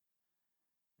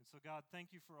so, God,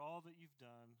 thank you for all that you've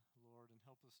done, Lord, and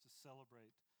help us to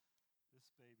celebrate this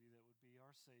baby that would be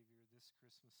our Savior this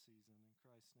Christmas season. In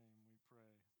Christ's name we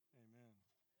pray. Amen.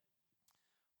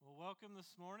 Well, welcome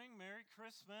this morning. Merry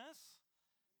Christmas.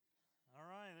 All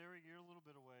right, there we go. You're a little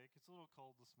bit awake. It's a little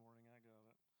cold this morning. I got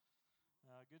it.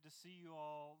 Good to see you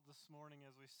all this morning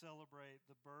as we celebrate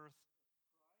the birth of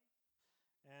Christ.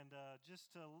 And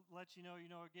just to let you know,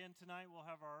 again, tonight we'll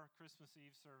have our Christmas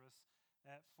Eve service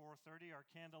at 4:30, our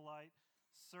candlelight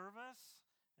service.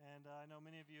 And I know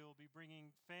many of you will be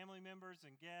bringing family members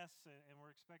and guests, and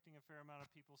we're expecting a fair amount of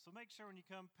people. So make sure when you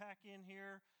come, pack in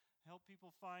here, help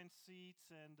people find seats,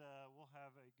 and we'll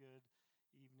have a good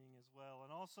evening as well.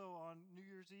 And also on New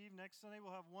Year's Eve, next Sunday,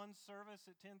 we'll have one service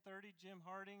at 10:30. Jim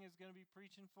Harding is going to be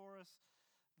preaching for us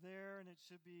there, and it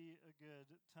should be a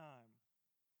good time.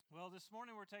 Well, this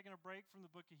morning we're taking a break from the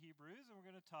book of Hebrews, and we're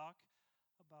going to talk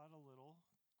about a little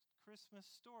Christmas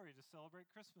story to celebrate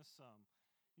Christmas some.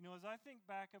 You know, as I think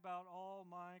back about all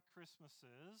my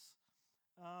Christmases,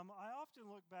 I often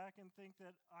look back and think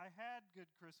that I had good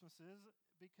Christmases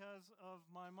because of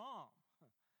my mom.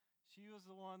 She was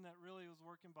the one that really was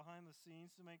working behind the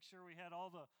scenes to make sure we had all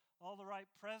the right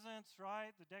presents,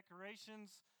 right? The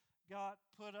decorations got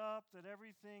put up, that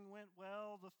everything went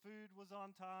well, the food was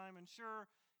on time, and sure,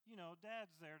 you know,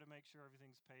 Dad's there to make sure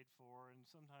everything's paid for, and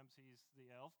sometimes he's the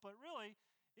elf, but really,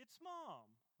 it's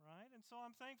Mom, right? And so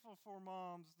I'm thankful for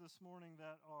moms this morning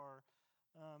that are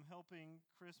helping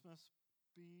Christmas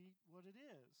be what it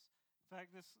is. In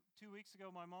fact, 2 weeks ago,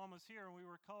 my mom was here, and we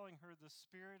were calling her the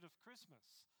Spirit of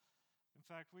Christmas. In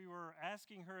fact, we were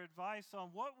asking her advice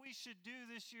on what we should do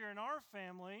this year in our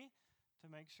family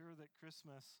to make sure that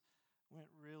Christmas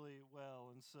went really well.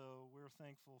 And so we're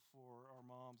thankful for our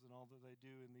moms and all that they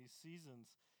do in these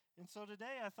seasons. And so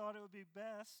today I thought it would be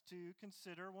best to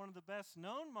consider one of the best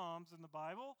known moms in the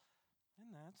Bible,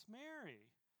 and that's Mary,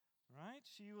 right?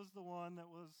 She was the one that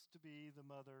was to be the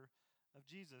mother of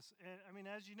Jesus. And I mean,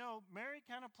 as you know, Mary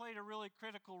kind of played a really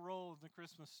critical role in the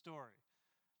Christmas story,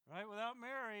 right? Without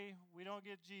Mary, we don't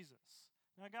get Jesus.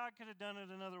 Now, God could have done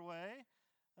it another way,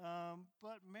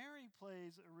 but Mary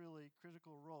plays a really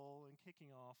critical role in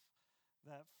kicking off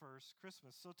that first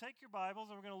Christmas. So take your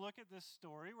Bibles, and we're going to look at this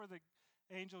story where the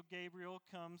angel Gabriel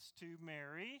comes to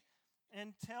Mary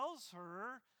and tells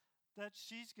her that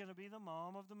she's going to be the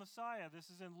mom of the Messiah. This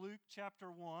is in Luke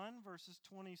chapter 1, verses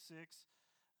 26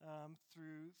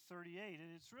 through 38.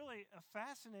 And it's really a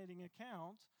fascinating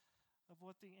account of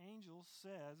what the angel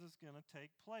says is going to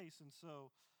take place. And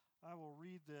so I will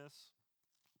read this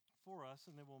for us,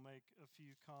 and then we'll make a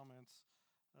few comments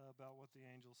about what the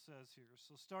angel says here.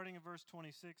 So starting in verse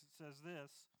 26, it says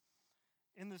this: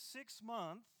 "In the 6th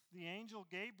month, the angel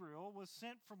Gabriel was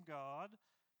sent from God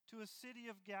to a city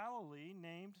of Galilee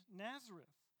named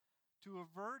Nazareth, to a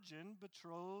virgin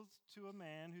betrothed to a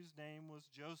man whose name was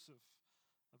Joseph,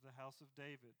 of the house of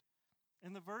David.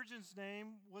 And the virgin's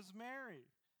name was Mary.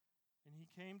 And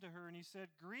he came to her and he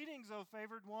said, 'Greetings, O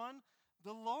favored one,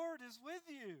 the Lord is with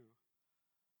you.'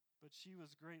 But she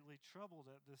was greatly troubled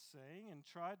at this saying and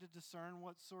tried to discern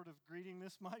what sort of greeting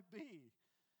this might be.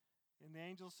 And the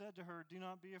angel said to her, 'Do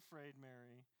not be afraid,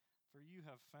 Mary, for you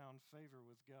have found favor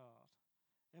with God.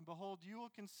 And behold, you will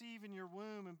conceive in your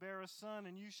womb and bear a son,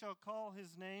 and you shall call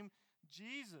his name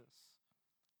Jesus.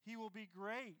 He will be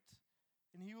great,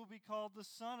 and he will be called the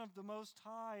Son of the Most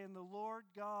High, and the Lord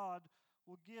God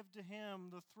will give to him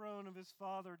the throne of his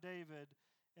father David,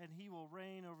 and he will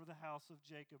reign over the house of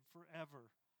Jacob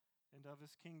forever, and of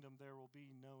his kingdom there will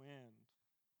be no end.'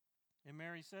 And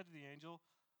Mary said to the angel,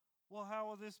 'Well, how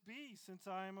will this be, since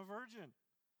I am a virgin?'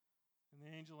 And the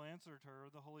angel answered her,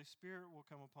 'The Holy Spirit will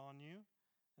come upon you,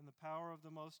 and the power of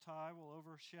the Most High will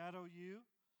overshadow you.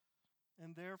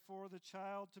 And therefore the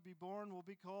child to be born will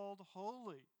be called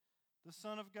Holy, the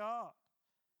Son of God.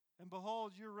 And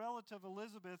behold, your relative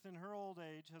Elizabeth in her old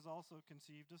age has also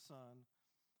conceived a son,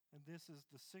 and this is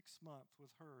the 6th month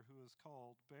with her who is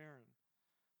called barren.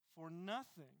 For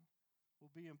nothing will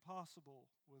be impossible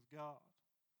with God.'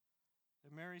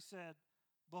 And Mary said,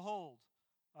 'Behold,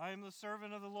 I am the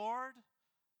servant of the Lord.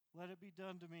 Let it be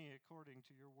done to me according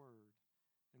to your word.'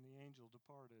 And the angel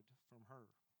departed from her."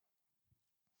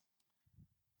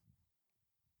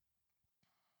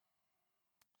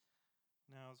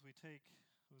 Now, as we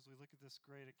look at this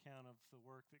great account of the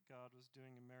work that God was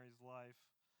doing in Mary's life,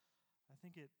 I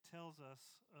think it tells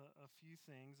us a few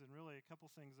things, and really a couple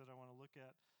things that I want to look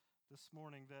at this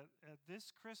morning. That at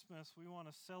this Christmas, we want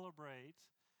to celebrate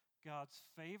God's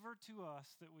favor to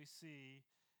us that we see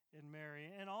in Mary,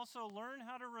 and also learn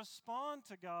how to respond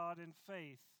to God in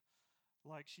faith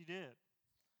like she did.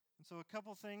 And so a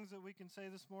couple things that we can say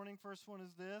this morning. First one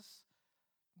is this,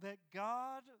 that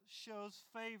God shows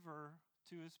favor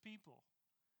to his people.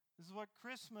 This is what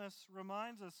Christmas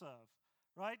reminds us of,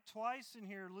 right? Twice in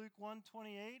here, Luke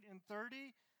 1:28 and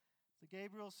 30,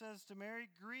 Gabriel says to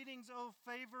Mary, "Greetings, O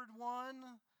favored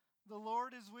one, the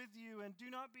Lord is with you, and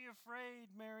do not be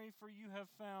afraid, Mary, for you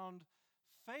have found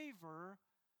favor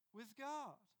with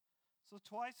God." So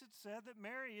twice it said that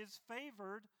Mary is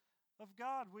favored of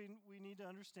God. We need to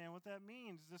understand what that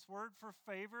means. This word for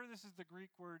favor, this is the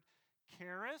Greek word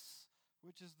charis,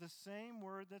 which is the same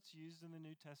word that's used in the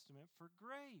New Testament for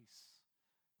grace.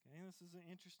 Okay, this is an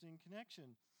interesting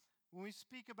connection. When we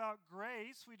speak about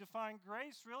grace, we define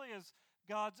grace really as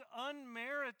God's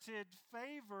unmerited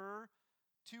favor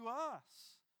to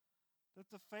us. That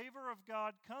the favor of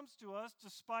God comes to us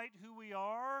despite who we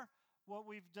are, what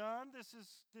we've done. This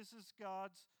is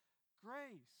God's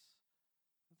grace.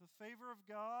 The favor of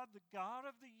God, the God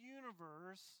of the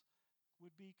universe,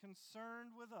 would be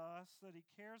concerned with us, that he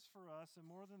cares for us, and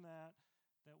more than that,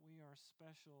 that we are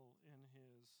special in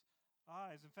his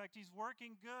eyes. In fact, he's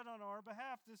working good on our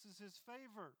behalf. This is his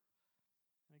favor.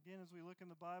 And again, as we look in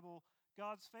the Bible,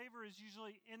 God's favor is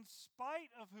usually in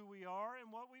spite of who we are and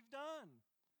what we've done.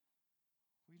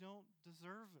 We don't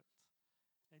deserve it,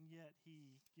 and yet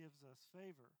he gives us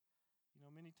favor. You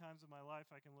know, many times in my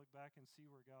life I can look back and see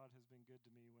where God has been good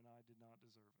to me when I did not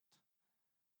deserve it.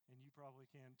 And you probably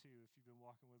can too if you've been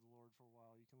walking with the Lord for a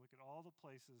while. You can look at all the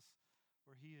places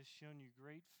where he has shown you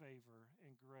great favor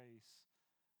and grace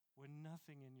when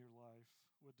nothing in your life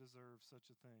would deserve such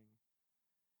a thing.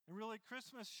 And really,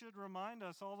 Christmas should remind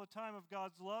us all the time of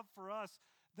God's love for us,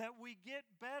 that we get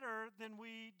better than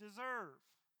we deserve.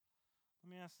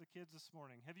 Let me ask the kids this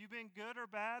morning, have you been good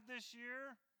or bad this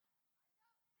year?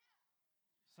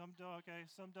 Some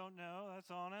don't know. That's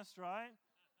honest, right?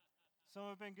 Some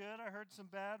have been good. I heard some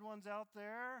bad ones out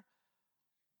there.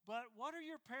 But what are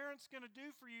your parents going to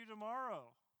do for you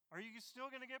tomorrow? Are you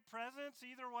still going to get presents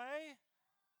either way?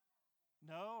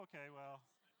 No? Okay, well,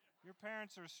 your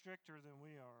parents are stricter than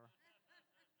we are.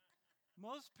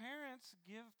 Most parents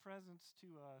give presents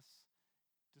to us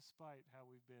despite how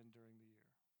we've been during the year,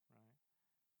 right?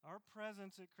 Our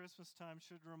presence at Christmas time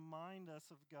should remind us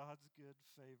of God's good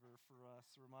favor for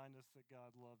us, remind us that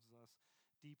God loves us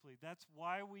deeply. That's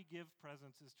why we give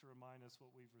presents, is to remind us what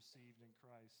we've received in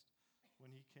Christ when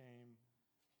he came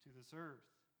to this earth.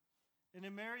 And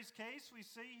in Mary's case, we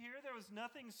see here there was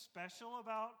nothing special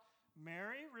about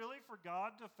Mary, really, for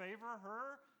God to favor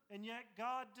her, and yet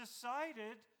God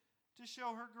decided to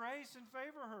show her grace and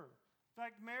favor her. In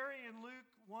fact, Mary in Luke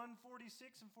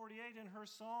 1:46 and 48 in her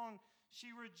song, she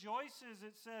rejoices,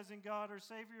 it says, in God her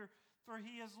Savior, for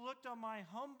he has looked on my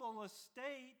humble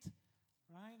estate,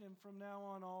 right? And from now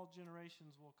on, all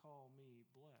generations will call me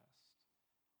blessed.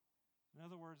 In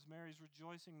other words, Mary's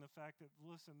rejoicing in the fact that,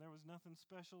 listen, there was nothing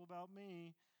special about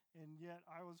me, and yet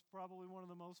I was probably one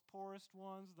of the most poorest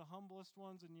ones, the humblest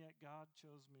ones, and yet God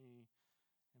chose me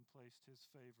and placed his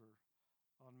favor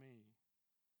on me.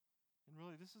 And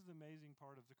really, this is the amazing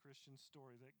part of the Christian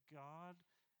story, that God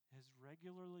has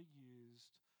regularly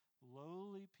used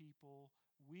lowly people,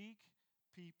 weak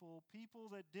people,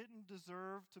 people that didn't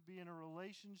deserve to be in a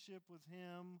relationship with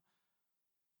him,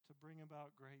 to bring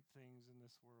about great things in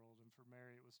this world. And for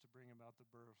Mary, it was to bring about the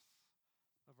birth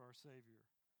of our Savior.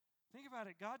 Think about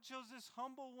it. God chose this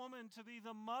humble woman to be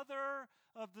the mother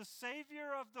of the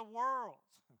Savior of the world.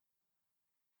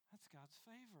 That's God's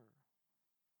favor.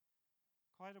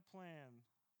 Quite a plan,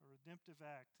 a redemptive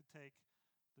act to take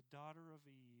the daughter of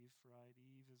Eve, right?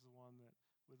 Eve is the one that,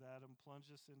 with Adam,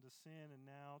 plunged us into sin, and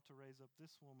now to raise up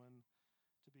this woman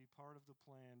to be part of the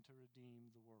plan to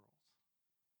redeem the world.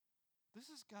 This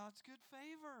is God's good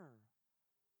favor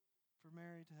for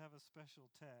Mary to have a special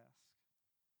task.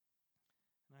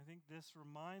 And I think this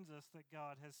reminds us that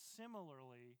God has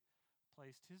similarly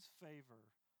placed his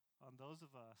favor on those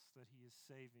of us that he is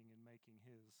saving and making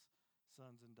his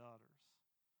sons and daughters.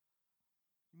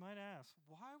 You might ask,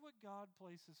 why would God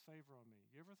place his favor on me?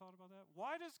 You ever thought about that?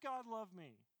 Why does God love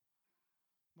me?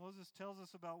 Moses tells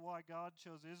us about why God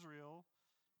chose Israel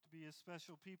to be his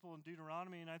special people in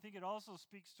Deuteronomy, and I think it also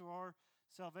speaks to our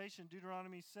salvation.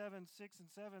 Deuteronomy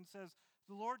 7:6-7 says,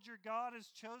 "The Lord your God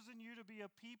has chosen you to be a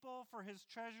people for his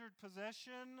treasured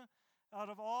possession out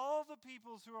of all the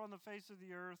peoples who are on the face of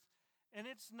the earth. And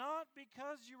it's not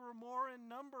because you were more in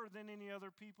number than any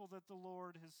other people that the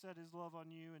Lord has set his love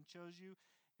on you and chose you.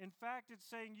 In fact, it's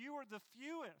saying you are the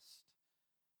fewest,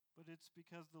 but it's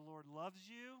because the Lord loves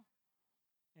you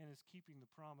and is keeping the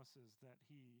promises that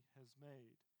he has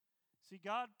made." See,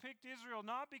 God picked Israel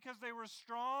not because they were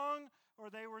strong or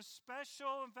they were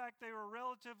special. In fact, they were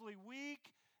relatively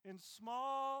weak and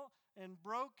small and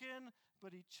broken,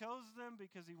 but He chose them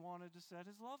because He wanted to set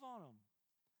His love on them.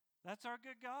 That's our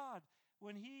good God.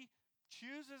 When He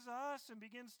chooses us and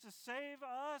begins to save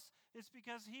us, it's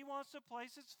because He wants to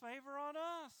place His favor on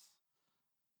us.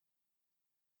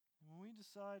 When we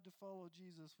decide to follow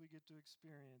Jesus, we get to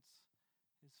experience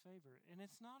His favor. And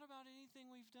it's not about anything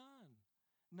we've done,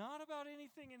 not about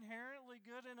anything inherently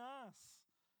good in us.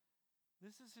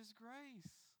 This is His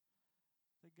grace,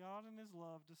 that God in His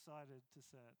love decided to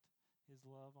set His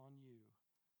love on you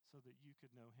so that you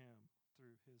could know Him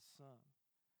through His Son.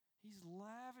 He's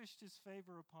lavished His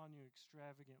favor upon you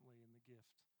extravagantly in the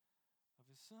gift of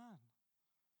His Son.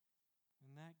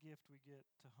 And that gift we get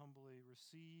to humbly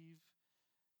receive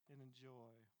and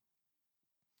enjoy.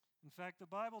 In fact, the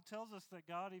Bible tells us that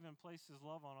God even placed His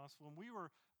love on us when we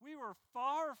were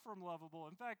far from lovable.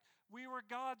 In fact, we were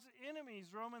God's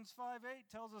enemies. Romans 5:8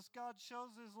 tells us God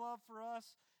shows His love for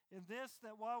us in this,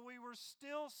 that while we were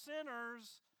still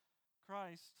sinners,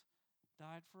 Christ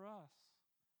died for us.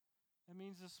 That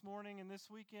means this morning and this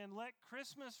weekend, let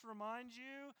Christmas remind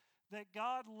you that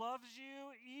God loves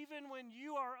you even when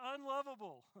you are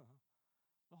unlovable.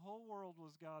 The whole world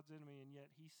was God's enemy, and yet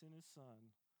He sent His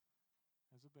Son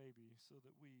as a baby so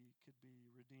that we could be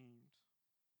redeemed.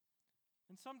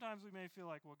 And sometimes we may feel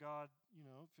like, well, God,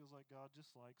 it feels like God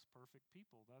just likes perfect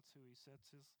people. That's who He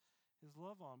sets His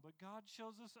love on. But God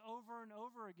shows us over and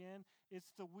over again,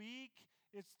 it's the weak,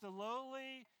 it's the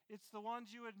lowly, it's the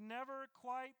ones you would never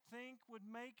quite think would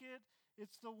make it.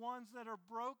 It's the ones that are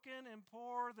broken and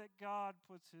poor that God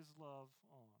puts His love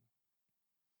on.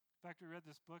 In fact, we read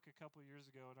this book a couple years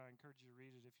ago, and I encourage you to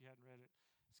read it if you hadn't read it.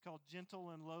 It's called Gentle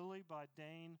and Lowly by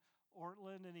Dane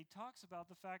Ortland, and he talks about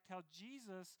the fact how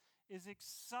Jesus is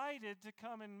excited to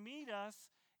come and meet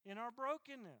us in our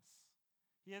brokenness.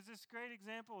 He has this great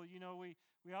example.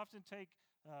 We often take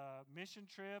mission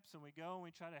trips, and we go and we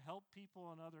try to help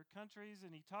people in other countries,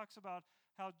 and he talks about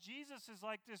how Jesus is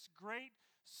like this great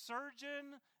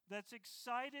surgeon that's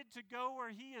excited to go where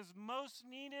He is most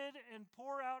needed and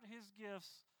pour out His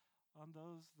gifts on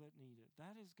those that need it.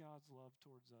 That is God's love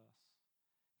towards us.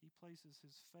 He places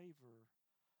His favor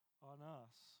on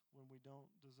us when we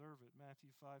don't deserve it. Matthew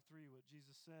 5:3, what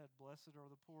Jesus said, "Blessed are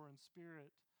the poor in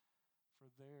spirit, for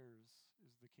theirs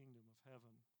is the kingdom of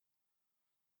heaven."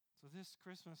 So this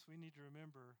Christmas we need to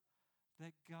remember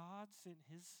that God sent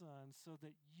His Son so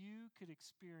that you could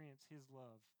experience His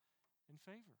love and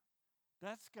favor.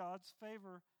 That's God's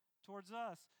favor towards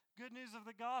us. Good news of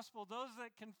the gospel, those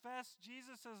that confess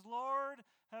Jesus as Lord,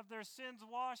 have their sins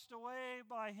washed away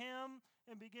by Him,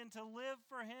 and begin to live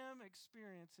for Him,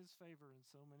 experience His favor in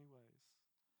so many ways.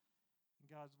 And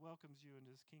God welcomes you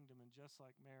into His kingdom, and just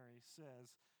like Mary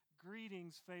says,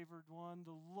 "Greetings, favored one,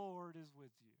 the Lord is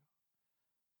with you,"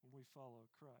 when we follow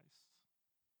Christ.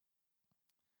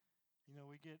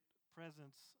 We get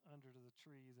presents under the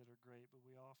tree that are great, but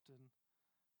we often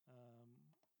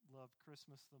love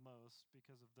Christmas the most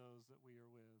because of those that we are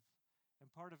with.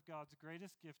 And part of God's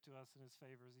greatest gift to us in His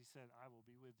favor is He said, "I will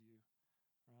be with you."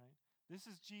 Right? This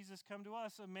is Jesus come to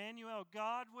us, Emmanuel,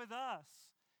 God with us.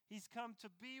 He's come to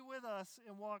be with us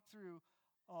and walk through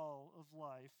all of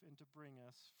life and to bring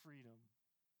us freedom.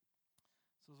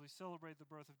 So as we celebrate the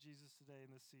birth of Jesus today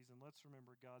in this season, let's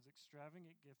remember God's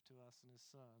extravagant gift to us in His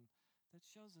Son that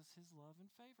shows us His love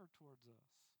and favor towards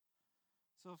us.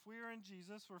 So if we are in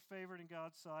Jesus, we're favored in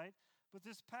God's sight. But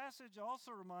this passage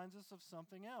also reminds us of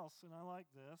something else, and I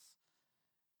like this.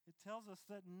 It tells us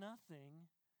that nothing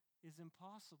is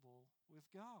impossible with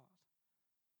God.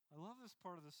 I love this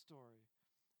part of the story.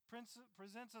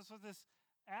 Presents us with this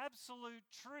absolute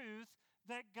truth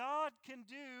that God can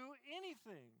do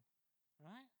anything,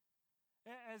 right?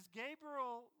 As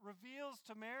Gabriel reveals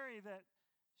to Mary that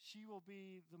she will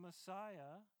be the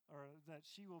Messiah, or that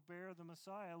she will bear the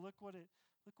Messiah, look what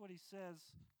he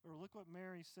says, or look what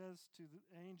Mary says to the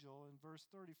angel in verse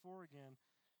 34 again.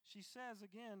 She says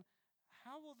again,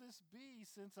 "How will this be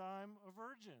since I'm a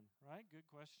virgin?" Right? Good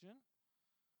question.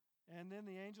 And then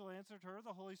the angel answered her,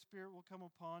 "The Holy Spirit will come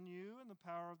upon you, and the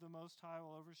power of the Most High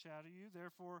will overshadow you.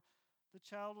 Therefore, the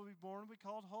child will be born and be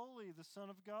called Holy, the Son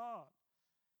of God.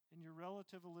 And your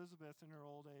relative Elizabeth, in her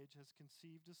old age, has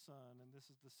conceived a son, and this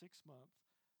is the 6th month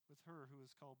with her who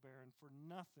is called barren, for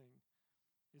nothing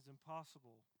is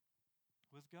impossible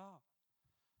with God."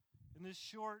 In this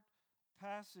short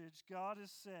passage, God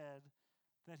has said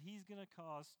that He's going to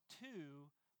cause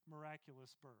 2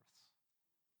 miraculous births.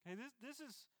 Okay,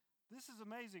 this is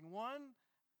amazing. One,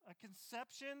 a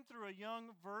conception through a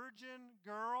young virgin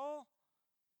girl,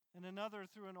 and another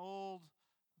through an old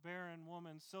barren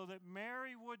woman, so that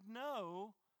Mary would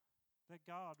know that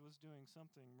God was doing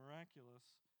something miraculous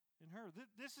in her.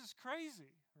 This is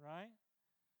crazy, right?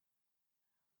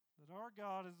 That our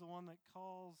God is the one that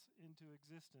calls into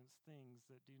existence things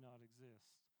that do not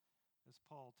exist, as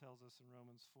Paul tells us in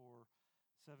Romans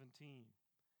 4:17.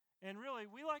 And really,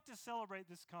 we like to celebrate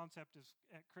this concept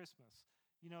at Christmas.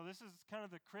 You know, this is kind of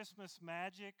the Christmas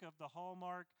magic of the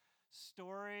Hallmark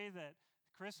story, that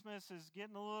Christmas is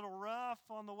getting a little rough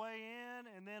on the way in,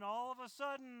 and then all of a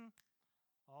sudden,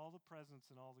 all the presents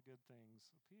and all the good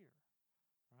things appear,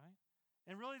 right?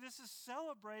 And really, this is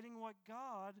celebrating what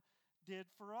God did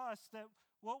for us, that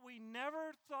what we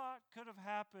never thought could have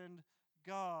happened,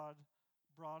 God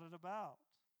brought it about.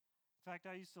 In fact,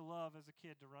 I used to love as a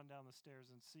kid to run down the stairs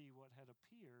and see what had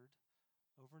appeared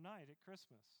overnight at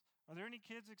Christmas. Are there any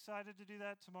kids excited to do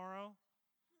that tomorrow?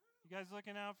 You guys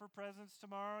looking out for presents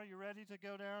tomorrow? You ready to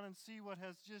go down and see what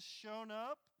has just shown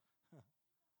up?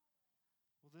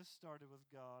 Well, this started with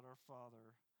God, our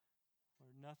Father,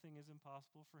 where nothing is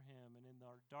impossible for him. And in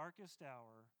our darkest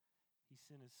hour, he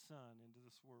sent his Son into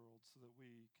this world so that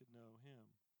we could know him.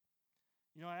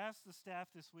 You know, I asked the staff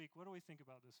this week, what do we think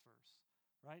about this verse?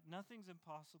 Right? Nothing's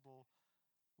impossible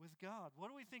with God. What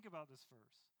do we think about this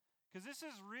verse? Because this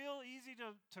is real easy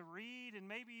to read and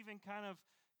maybe even kind of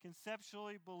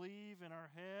conceptually believe in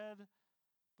our head.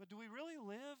 But do we really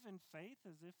live in faith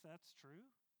as if that's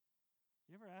true?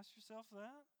 You ever ask yourself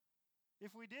that?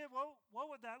 If we did, what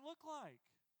would that look like?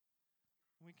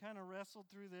 We kind of wrestled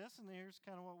through this, and here's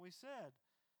kind of what we said.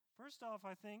 First off,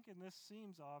 I think, and this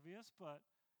seems obvious, but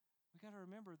we got to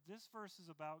remember this verse is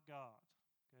about God.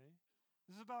 Okay?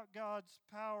 This is about God's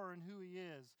power and who he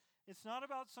is. It's not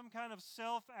about some kind of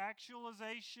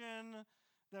self-actualization,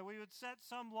 that we would set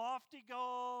some lofty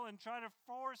goal and try to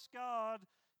force God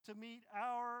to meet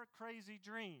our crazy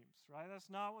dreams, right? That's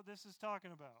not what this is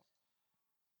talking about.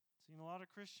 I've seen a lot of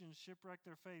Christians shipwreck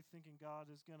their faith thinking God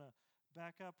is going to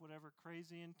back up whatever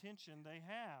crazy intention they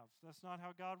have. That's not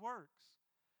how God works.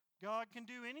 God can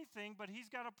do anything, but he's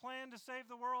got a plan to save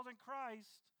the world in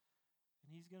Christ. And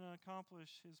he's going to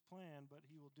accomplish his plan, but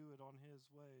he will do it on his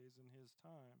ways and his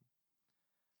time.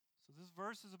 So this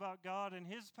verse is about God and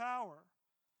his power,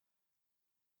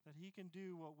 that he can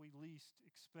do what we least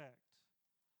expect.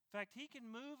 In fact, he can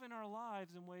move in our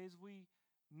lives in ways we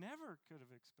never could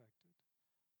have expected.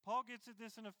 Paul gets at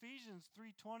this in Ephesians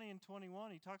 3:20 and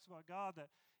 21. He talks about God, that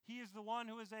he is the one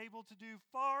who is able to do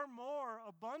far more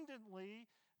abundantly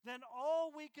than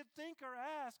all we could think or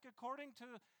ask, according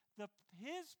to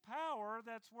his power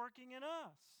that's working in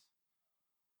us.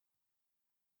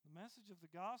 The message of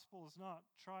the gospel is not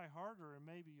try harder and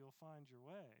maybe you'll find your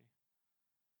way.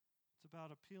 It's about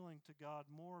appealing to God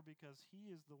more because he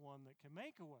is the one that can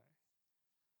make a way.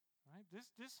 Right?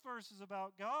 This verse is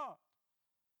about God.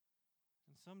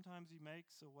 And sometimes he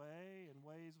makes a way in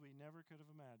ways we never could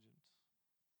have imagined.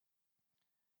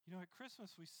 You know, at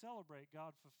Christmas we celebrate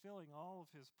God fulfilling all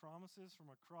of his promises from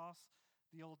across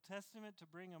the Old Testament to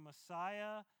bring a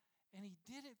Messiah, and he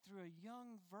did it through a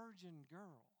young virgin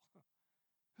girl.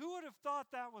 Who would have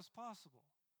thought that was possible?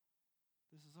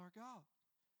 This is our God.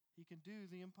 He can do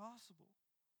the impossible.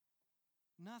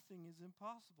 Nothing is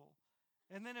impossible.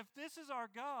 And then if this is our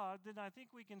God, then I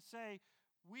think we can say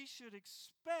we should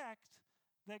expect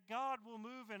that God will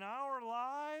move in our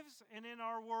lives and in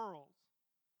our world.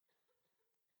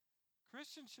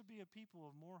 Christians should be a people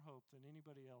of more hope than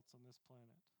anybody else on this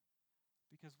planet,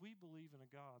 because we believe in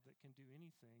a God that can do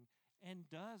anything and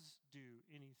does do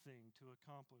anything to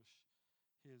accomplish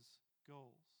his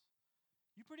goals.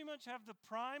 You pretty much have the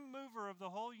prime mover of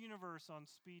the whole universe on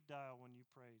speed dial when you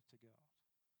pray to God.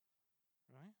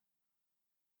 Right?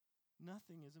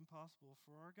 Nothing is impossible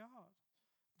for our God.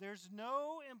 There's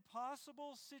no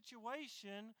impossible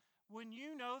situation when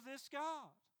you know this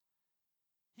God.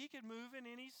 He can move in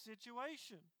any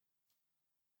situation.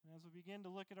 And as we begin to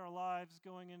look at our lives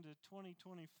going into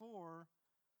 2024,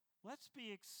 let's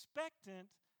be expectant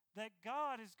that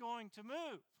God is going to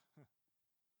move.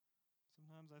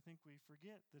 Sometimes I think we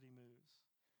forget that he moves.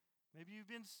 Maybe you've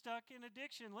been stuck in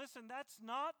addiction. Listen, that's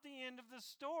not the end of the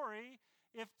story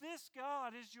if this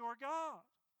God is your God.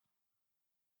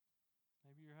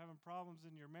 Maybe you're having problems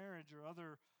in your marriage or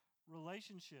other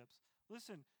relationships.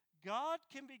 Listen, God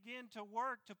can begin to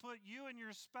work to put you and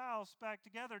your spouse back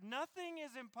together. Nothing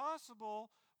is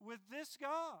impossible with this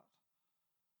God.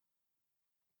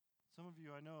 Some of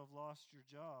you I know have lost your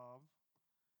job,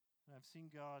 and I've seen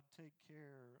God take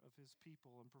care of his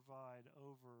people and provide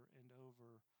over and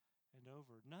over and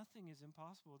over. Nothing is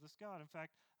impossible with this God. In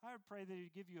fact, I would pray that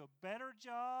He'd give you a better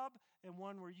job and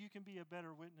one where you can be a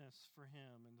better witness for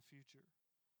Him in the future.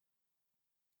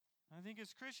 I think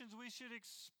as Christians, we should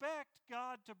expect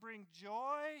God to bring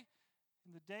joy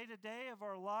in the day-to-day of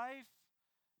our life.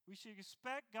 We should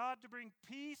expect God to bring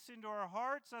peace into our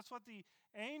hearts. That's what the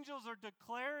angels are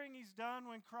declaring He's done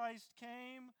when Christ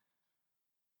came.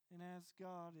 And as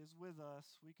God is with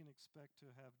us, we can expect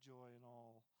to have joy in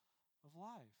all of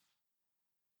life.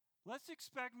 Let's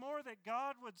expect more, that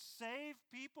God would save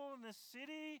people in this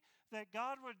city, that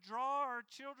God would draw our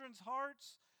children's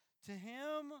hearts to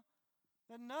Him,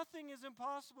 that nothing is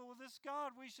impossible with this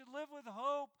God. We should live with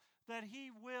hope that He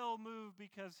will move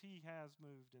because He has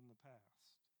moved in the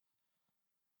past.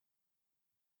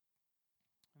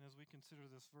 And as we consider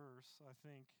this verse, I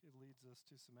think it leads us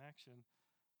to some action,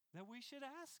 that we should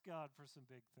ask God for some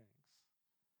big things.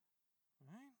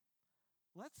 Right?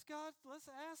 Let's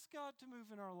ask God to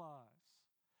move in our lives.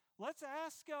 Let's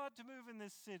ask God to move in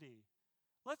this city.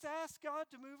 Let's ask God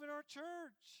to move in our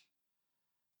church.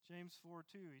 James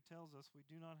 4:2, he tells us we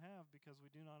do not have because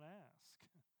we do not ask.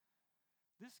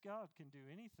 This God can do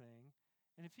anything,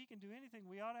 and if He can do anything,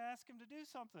 we ought to ask Him to do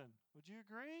something. Would you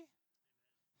agree?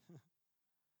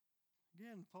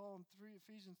 Again, Paul in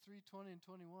Ephesians 3:20 and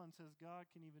 21 says God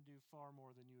can even do far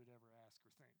more than you would ever ask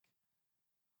or think.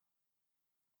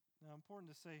 Now, important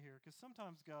to say here, because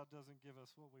sometimes God doesn't give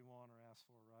us what we want or ask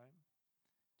for, right?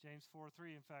 James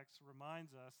 4:3, in fact,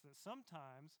 reminds us that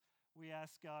sometimes we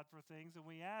ask God for things, and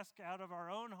we ask out of our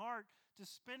own heart to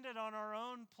spend it on our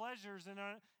own pleasures and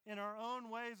in our own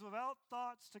ways without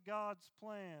thoughts to God's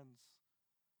plans.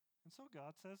 And so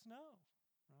God says no,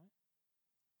 right?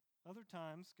 Other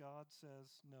times, God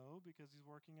says no because He's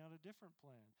working out a different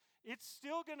plan. It's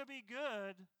still going to be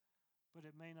good, but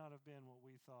it may not have been what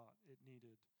we thought it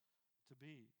needed to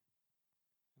be.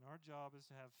 And our job is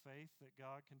to have faith that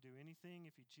God can do anything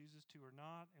if He chooses to or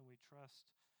not, and we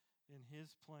trust in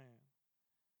His plan.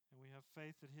 And we have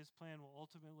faith that His plan will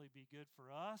ultimately be good for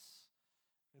us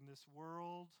in this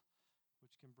world,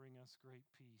 which can bring us great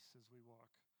peace as we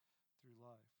walk through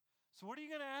life. So what are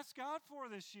you going to ask God for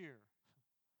this year?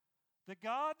 The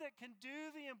God that can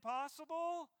do the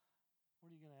impossible?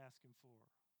 What are you going to ask Him for?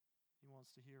 He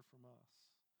wants to hear from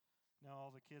us. Now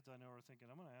all the kids I know are thinking,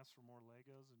 I'm going to ask for more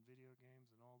Legos and video games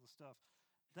and all the stuff.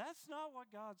 That's not what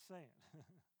God's saying.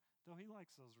 Though He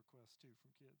likes those requests too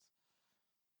from kids.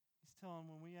 He's telling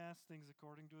when we ask things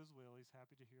according to His will, He's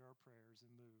happy to hear our prayers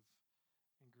and move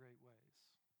in great ways.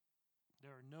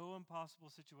 There are no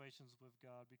impossible situations with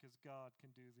God because God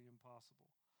can do the impossible.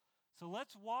 So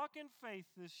let's walk in faith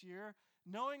this year,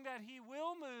 knowing that He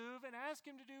will move, and ask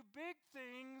Him to do big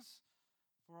things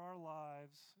for our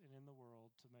lives and in the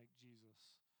world to make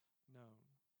Jesus known.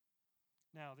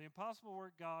 Now, the impossible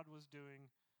work God was doing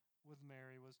with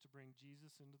Mary was to bring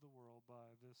Jesus into the world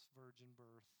by this virgin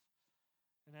birth.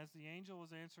 And as the angel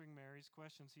was answering Mary's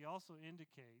questions, he also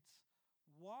indicates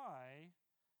why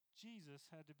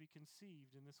Jesus had to be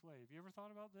conceived in this way. Have you ever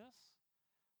thought about this?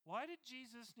 Why did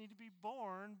Jesus need to be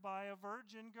born by a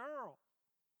virgin girl?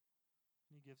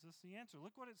 And he gives us the answer.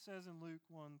 Look what it says in Luke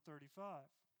 1:35.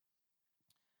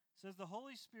 It says, the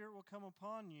Holy Spirit will come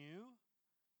upon you,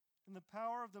 and the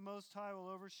power of the Most High will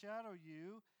overshadow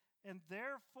you, and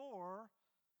therefore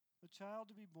the child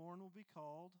to be born will be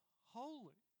called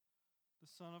Holy, the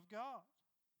Son of God.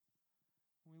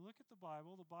 When we look at the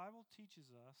Bible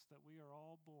teaches us that we are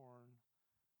all born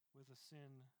with a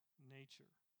sin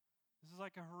nature. This is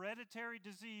like a hereditary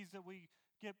disease that we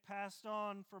get passed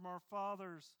on from our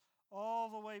fathers all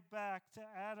the way back to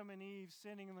Adam and Eve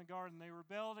sinning in the garden. They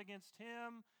rebelled against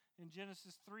Him. In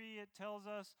Genesis 3, it tells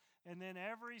us, and then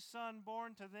every son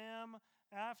born to them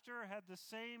after had the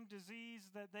same disease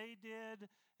that they did,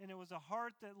 and it was a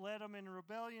heart that led them in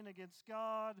rebellion against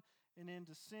God and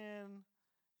into sin.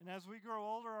 And as we grow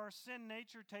older, our sin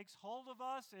nature takes hold of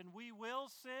us, and we will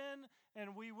sin,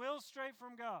 and we will stray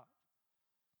from God.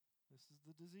 This is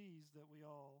the disease that we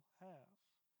all have.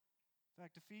 In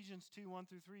fact, Ephesians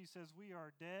 2:1-3 says, we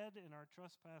are dead in our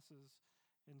trespasses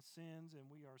and sins, and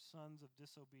we are sons of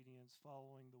disobedience,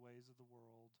 following the ways of the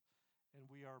world, and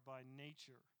we are by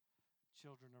nature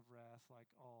children of wrath like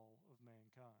all of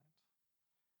mankind.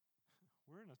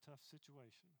 We're in a tough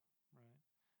situation, right?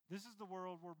 This is the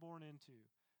world we're born into.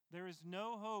 There is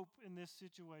no hope in this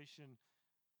situation.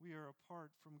 We are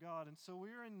apart from God, and so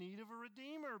we are in need of a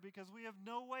Redeemer because we have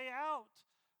no way out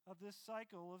of this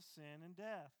cycle of sin and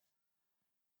death.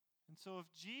 And so if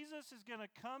Jesus is going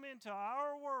to come into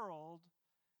our world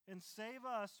and save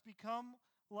us, become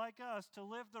like us, to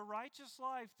live the righteous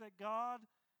life that God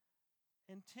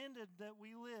intended that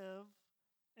we live,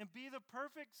 and be the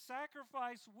perfect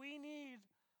sacrifice we need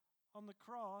on the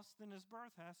cross, then his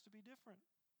birth has to be different.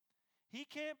 He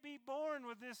can't be born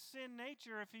with this sin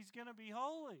nature if he's going to be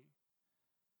holy.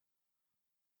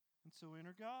 And so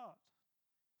enter God.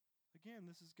 Again,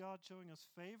 this is God showing us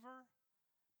favor,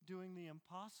 doing the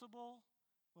impossible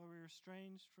while we are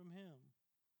estranged from him.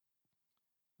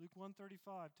 Luke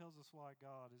 1:35 tells us why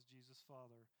God is Jesus'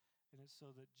 Father, and it's so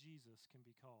that Jesus can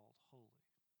be called holy.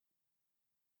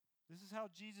 This is how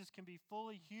Jesus can be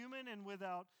fully human and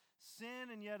without sin,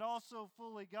 and yet also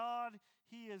fully God.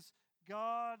 He is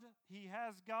God. He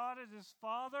has God as his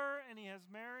Father, and he has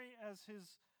Mary as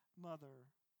his mother.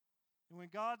 And when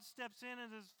God steps in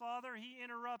as his Father, he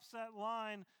interrupts that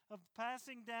line of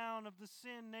passing down of the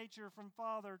sin nature from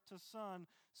Father to Son.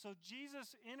 So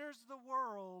Jesus enters the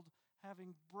world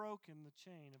having broken the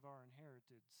chain of our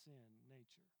inherited sin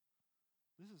nature.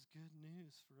 This is good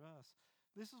news for us.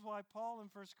 This is why Paul in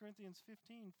 1 Corinthians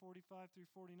 15:45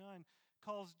 through 49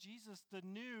 calls Jesus the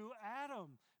new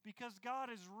Adam, because God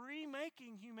is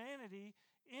remaking humanity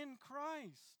in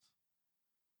Christ.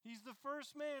 He's the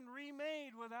first man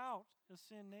remade without a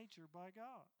sin nature by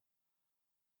God.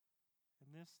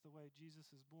 And this, the way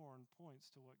Jesus is born, points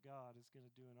to what God is going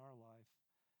to do in our life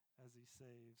as he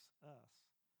saves us.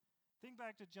 Think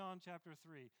back to John chapter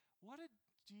 3. What did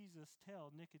Jesus tell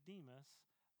Nicodemus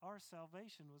our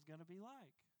salvation was going to be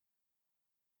like?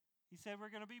 He said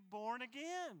we're going to be born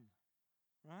again,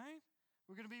 right?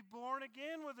 We're going to be born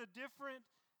again with a different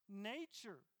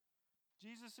nature.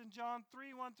 Jesus in John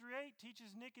 3:1 through 8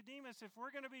 teaches Nicodemus, if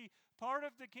we're going to be part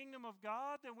of the kingdom of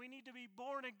God, then we need to be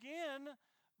born again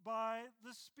by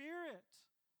the Spirit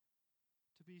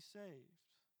to be saved.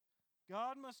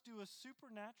 God must do a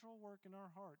supernatural work in our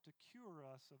heart to cure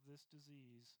us of this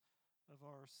disease of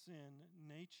our sin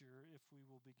nature if we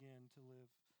will begin to live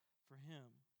for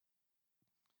him.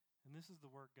 And this is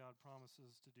the work God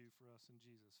promises to do for us in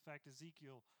Jesus. In fact,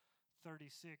 Ezekiel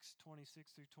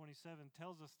 36:26 through 27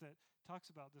 tells us that, talks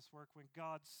about this work. When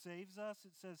God saves us,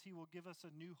 it says he will give us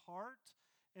a new heart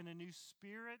and a new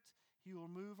spirit. He will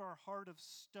remove our heart of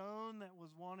stone that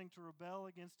was wanting to rebel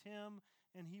against him,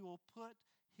 and he will put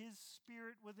his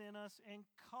spirit within us and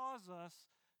cause us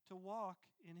to walk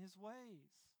in his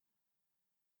ways.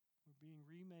 We're being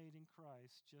remade in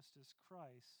Christ, just as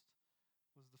Christ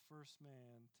was the first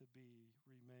man to be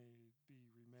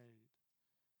remade.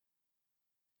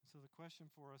 So the question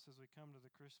for us as we come to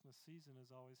the Christmas season is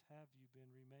always, have you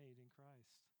been remade in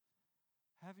Christ?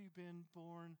 Have you been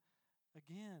born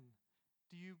again?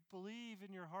 Do you believe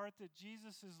in your heart that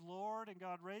Jesus is Lord and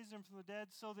God raised him from the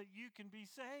dead so that you can be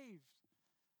saved?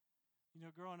 You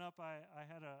know, growing up, I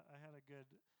had a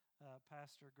good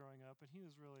pastor growing up, and he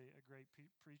was really a great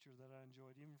preacher that I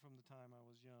enjoyed even from the time I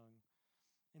was young.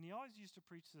 And he always used to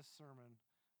preach this sermon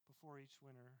before each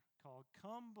winter called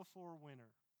 "Come Before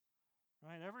Winter."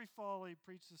 Right? Every fall he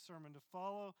preached a sermon to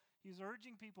follow. He's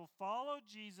urging people, follow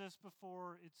Jesus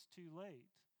before it's too late.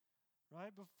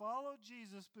 Right? But follow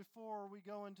Jesus before we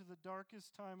go into the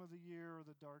darkest time of the year or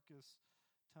the darkest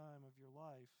time of your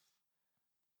life.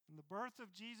 And the birth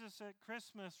of Jesus at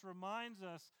Christmas reminds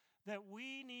us that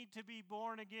we need to be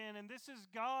born again. And this is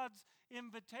God's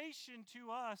invitation to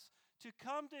us to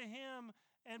come to him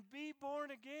and be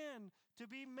born again, to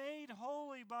be made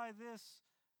holy by this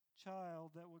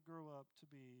child that would grow up to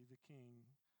be the King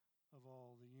of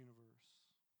all the universe.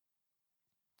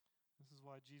 This is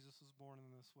why Jesus was born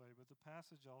in this way. But the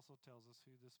passage also tells us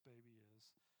who this baby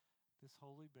is. This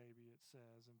holy baby, it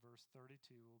says in verse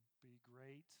 32, will be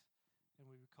great and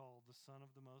will be called the Son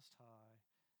of the Most High.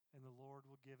 And the Lord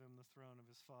will give him the throne of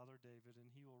his father David, and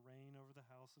he will reign over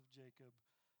the house of Jacob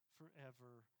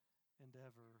forever and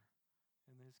ever.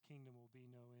 And his kingdom will be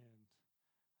no end.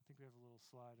 I think we have a little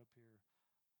slide up here.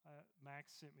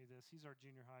 Max sent me this. He's our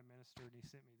junior high minister, and he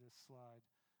sent me this slide.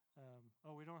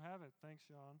 We don't have it. Thanks,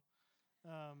 Sean.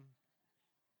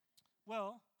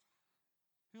 Well,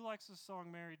 who likes the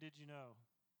song Mary Did You Know?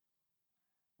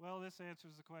 Well, this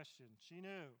answers the question. She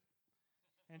knew.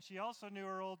 And she also knew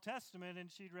her Old Testament, and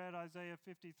she'd read Isaiah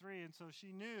 53, and so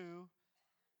she knew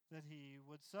that he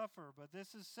would suffer. But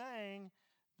this is saying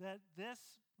that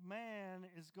this man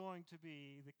is going to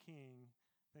be the king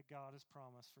that God has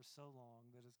promised for so long,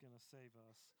 that is going to save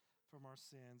us from our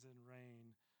sins and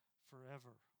reign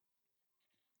forever.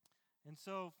 And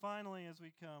so finally, as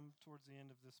we come towards the end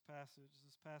of this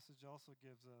passage also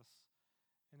gives us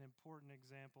an important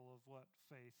example of what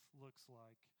faith looks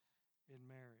like in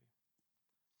Mary.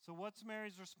 So what's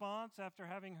Mary's response after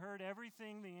having heard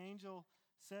everything the angel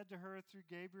said to her through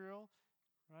Gabriel?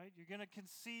 Right? You're going to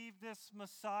conceive this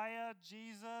Messiah,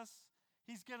 Jesus.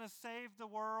 He's going to save the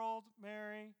world,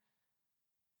 Mary.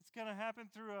 It's going to happen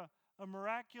through a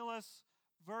miraculous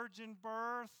virgin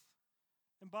birth.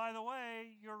 And by the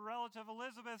way, your relative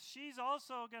Elizabeth, she's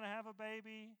also going to have a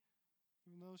baby,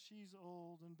 even though she's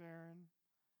old and barren.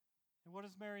 And what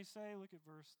does Mary say? Look at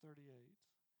verse 38.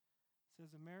 It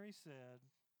says, "And Mary said,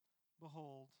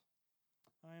 Behold,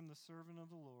 I am the servant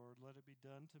of the Lord. Let it be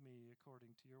done to me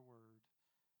according to your word.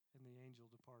 And the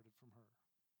angel departed from her."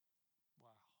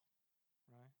 Wow,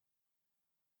 right?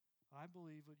 I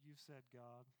believe what you've said,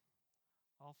 God.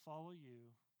 I'll follow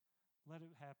you. Let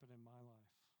it happen in my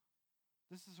life.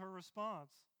 This is her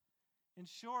response. In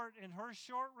her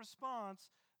short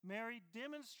response, Mary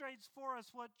demonstrates for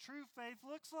us what true faith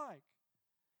looks like.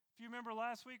 If you remember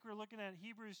last week, we were looking at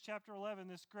Hebrews chapter 11,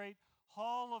 this great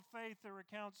hall of faith that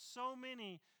recounts so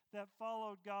many that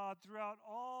followed God throughout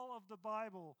all of the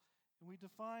Bible. And we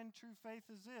define true faith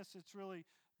as this. It's really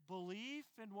belief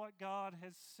in what God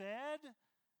has said,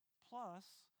 plus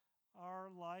our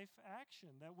life action,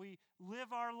 that we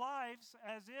live our lives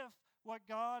as if what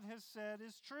God has said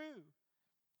is true.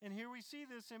 And here we see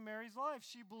this in Mary's life.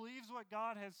 She believes what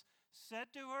God has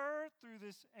said to her through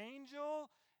this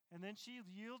angel, and then she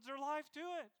yields her life to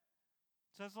it.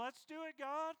 Says, "Let's do it,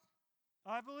 God.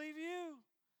 I believe you.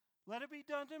 Let it be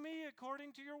done to me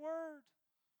according to your word."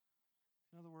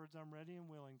 In other words, I'm ready and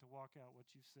willing to walk out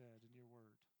what you've said in your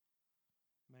word.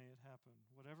 May it happen.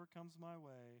 Whatever comes my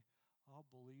way, I'll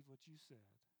believe what you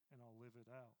said, and I'll live it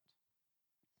out.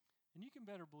 And you can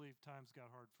better believe times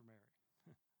got hard for Mary.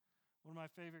 One of my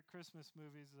favorite Christmas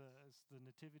movies is the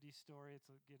Nativity story. It's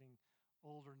getting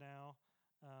older now.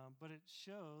 But it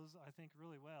shows, I think,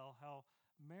 really well how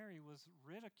Mary was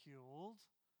ridiculed,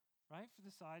 right, for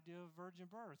this idea of virgin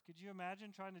birth. Could you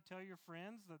imagine trying to tell your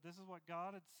friends that this is what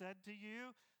God had said to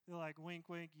you? They're like, wink,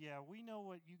 wink, yeah, we know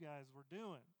what you guys were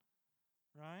doing,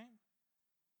 right?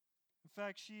 In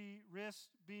fact, she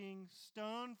risked being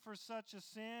stoned for such a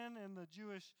sin in the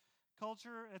Jewish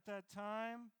culture at that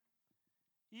time.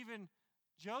 Even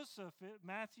Joseph,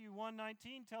 Matthew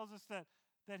 1:19 tells us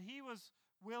that he was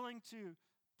willing to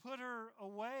put her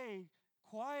away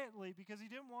quietly because he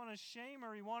didn't want to shame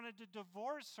her. He wanted to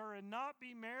divorce her and not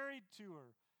be married to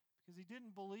her because he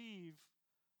didn't believe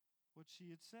what she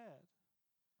had said.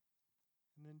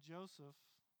 And then Joseph,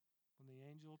 when the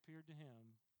angel appeared to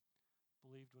him,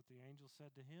 believed what the angel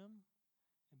said to him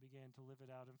and began to live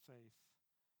it out in faith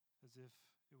as if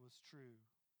it was true.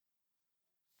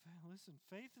 Listen,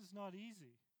 faith is not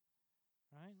easy,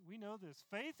 right? We know this.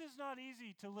 Faith is not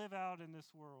easy to live out in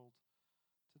this world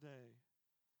today.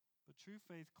 But true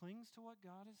faith clings to what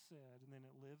God has said, and then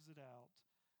it lives it out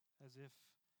as if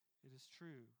it is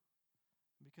true.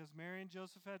 And because Mary and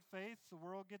Joseph had faith, the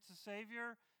world gets a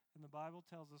Savior, and the Bible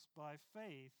tells us by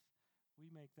faith, we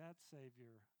make that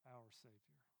Savior our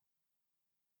Savior.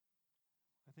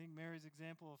 I think Mary's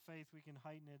example of faith, we can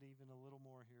heighten it even a little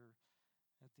more here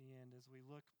at the end as we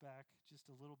look back just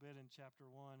a little bit in chapter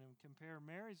 1 and compare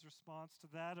Mary's response to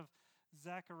that of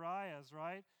Zechariah's,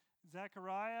 right?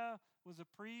 Zechariah was a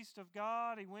priest of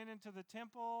God. He went into the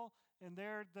temple, and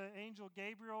there the angel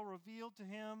Gabriel revealed to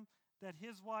him that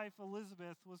his wife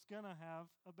Elizabeth was going to have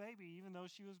a baby, even though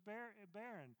she was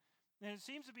barren. And it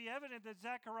seems to be evident that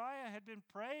Zechariah had been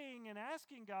praying and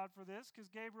asking God for this, because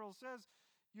Gabriel says,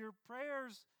 "Your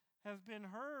prayers have been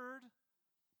heard."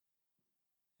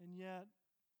 And yet,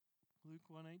 Luke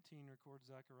 1:18 records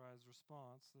Zechariah's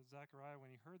response, that Zechariah,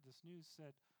 when he heard this news,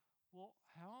 said, "Well,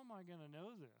 how am I going to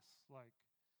know this? Like,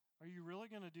 are you really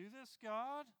going to do this,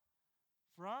 God?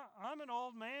 For I'm an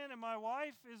old man, and my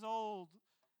wife is old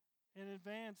and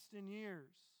advanced in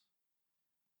years."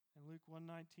 And Luke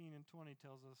 1:19 and 20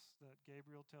 tells us that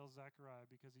Gabriel tells Zechariah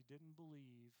because he didn't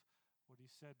believe what he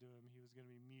said to him, he was going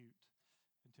to be mute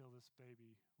until this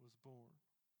baby was born.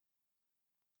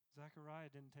 Zechariah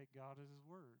didn't take God at his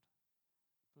word,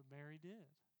 but Mary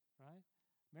did, right?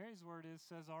 Mary's word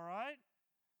says, "All right,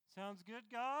 sounds good,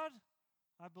 God.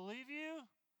 I believe you.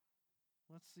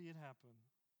 Let's see it happen."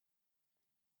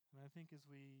 And I think as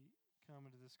we come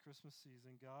into this Christmas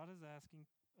season, God is asking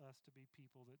us to be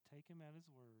people that take him at his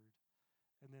word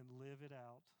and then live it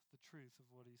out, the truth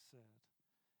of what he said.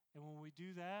 And when we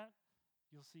do that,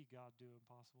 you'll see God do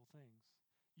impossible things.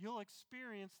 You'll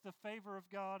experience the favor of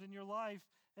God in your life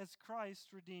as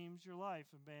Christ redeems your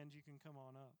life. And band, you can come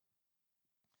on up.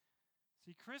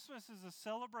 See, Christmas is a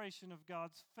celebration of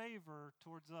God's favor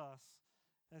towards us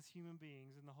as human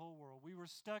beings in the whole world. We were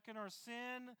stuck in our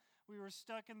sin. We were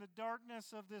stuck in the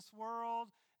darkness of this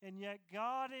world. And yet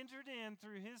God entered in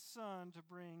through his Son to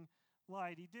bring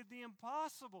light. He did the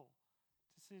impossible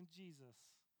to send Jesus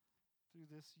through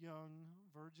this young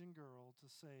virgin girl to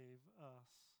save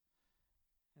us.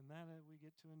 and that we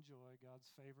get to enjoy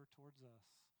God's favor towards us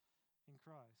in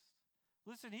Christ.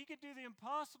 Listen, he can do the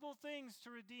impossible things to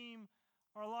redeem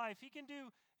our life. He can do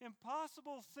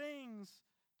impossible things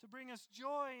to bring us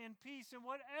joy and peace in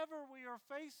whatever we are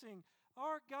facing.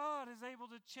 Our God is able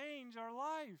to change our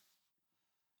life.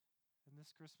 And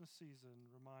this Christmas season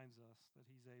reminds us that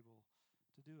he's able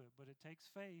to do it. But it takes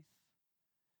faith.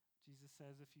 Jesus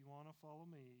says, if you want to follow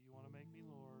me, you want to make me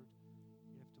Lord,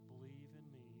 you have to believe in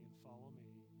me and follow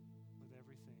me with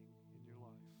everything in your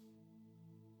life.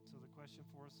 So the question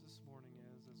for us this morning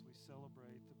is, as we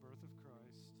celebrate the birth of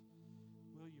Christ,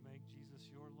 will you make Jesus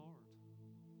your Lord?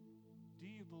 Do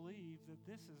you believe that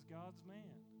this is God's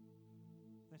man?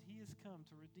 That he has come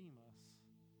to redeem us,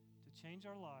 to change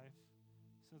our life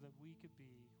so that we could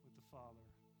be with the Father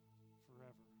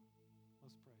forever?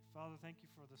 Let's pray. Father, thank you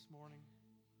for this morning.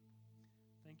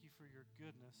 Thank you for your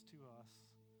goodness to us,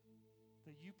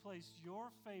 that you placed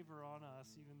your favor on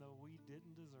us even though we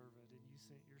didn't deserve it, and you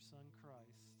sent your Son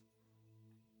Christ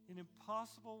in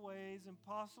impossible ways,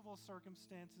 impossible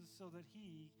circumstances, so that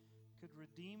he could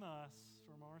redeem us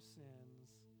from our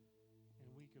sins and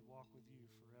we could walk with you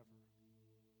forever.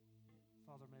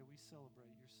 Father, may we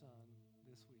celebrate your Son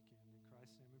this weekend. In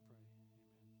Christ's name we pray.